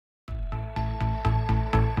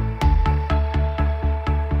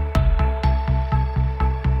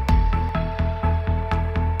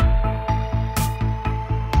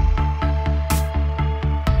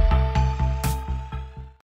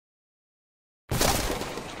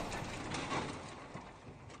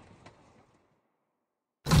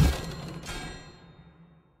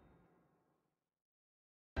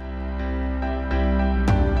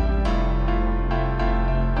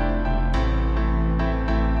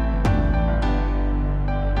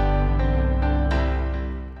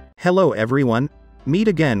Hello everyone, meet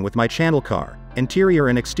again with my channel Car, Interior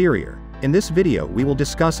and Exterior. In this video we will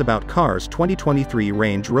discuss about Car's 2023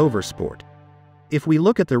 Range Rover Sport. If we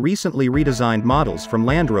look at the recently redesigned models from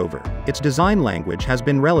Land Rover, its design language has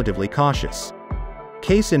been relatively cautious.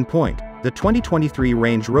 Case in point, the 2023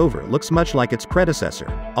 Range Rover looks much like its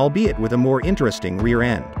predecessor, albeit with a more interesting rear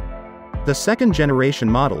end. The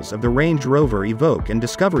second-generation models of the Range Rover Evoque and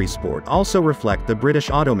Discovery Sport also reflect the British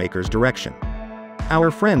automaker's direction. Our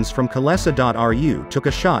friends from Kalesa.ru took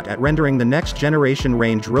a shot at rendering the next-generation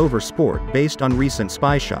Range Rover Sport based on recent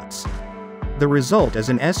spy shots. The result is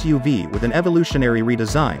an SUV with an evolutionary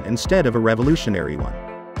redesign instead of a revolutionary one.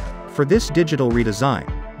 For this digital redesign,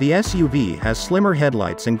 the SUV has slimmer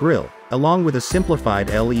headlights and grille, along with a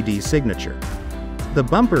simplified LED signature. The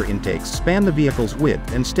bumper intakes span the vehicle's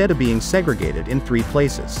width instead of being segregated in 3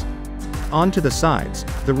 places. Onto the sides,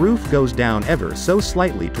 the roof goes down ever so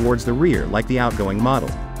slightly towards the rear like the outgoing model.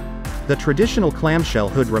 The traditional clamshell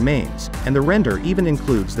hood remains, and the render even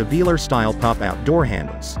includes the Velar-style pop-out door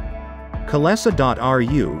handles.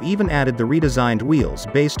 Kalesa.ru even added the redesigned wheels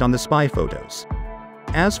based on the spy photos.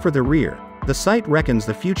 As for the rear, the site reckons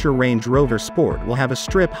the future Range Rover Sport will have a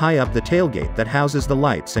strip high up the tailgate that houses the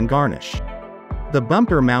lights and garnish. The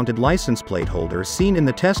bumper-mounted license plate holder seen in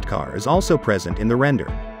the test car is also present in the render.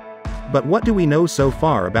 But what do we know so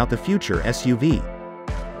far about the future SUV?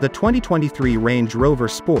 The 2023 Range Rover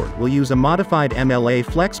Sport will use a modified MLA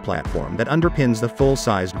Flex platform that underpins the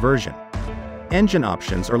full-sized version. Engine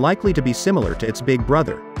options are likely to be similar to its big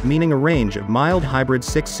brother, meaning a range of mild hybrid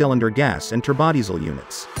 6-cylinder gas and turbodiesel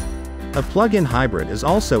units. A plug-in hybrid is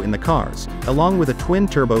also in the cars, along with a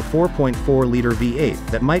twin-turbo 4.4-liter V8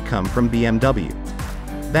 that might come from BMW.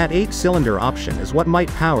 That 8-cylinder option is what might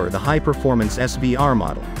power the high-performance SVR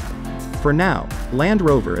model. For now, Land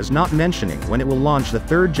Rover is not mentioning when it will launch the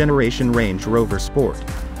third-generation Range Rover Sport.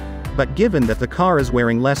 But given that the car is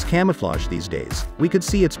wearing less camouflage these days, we could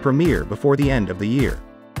see its premiere before the end of the year.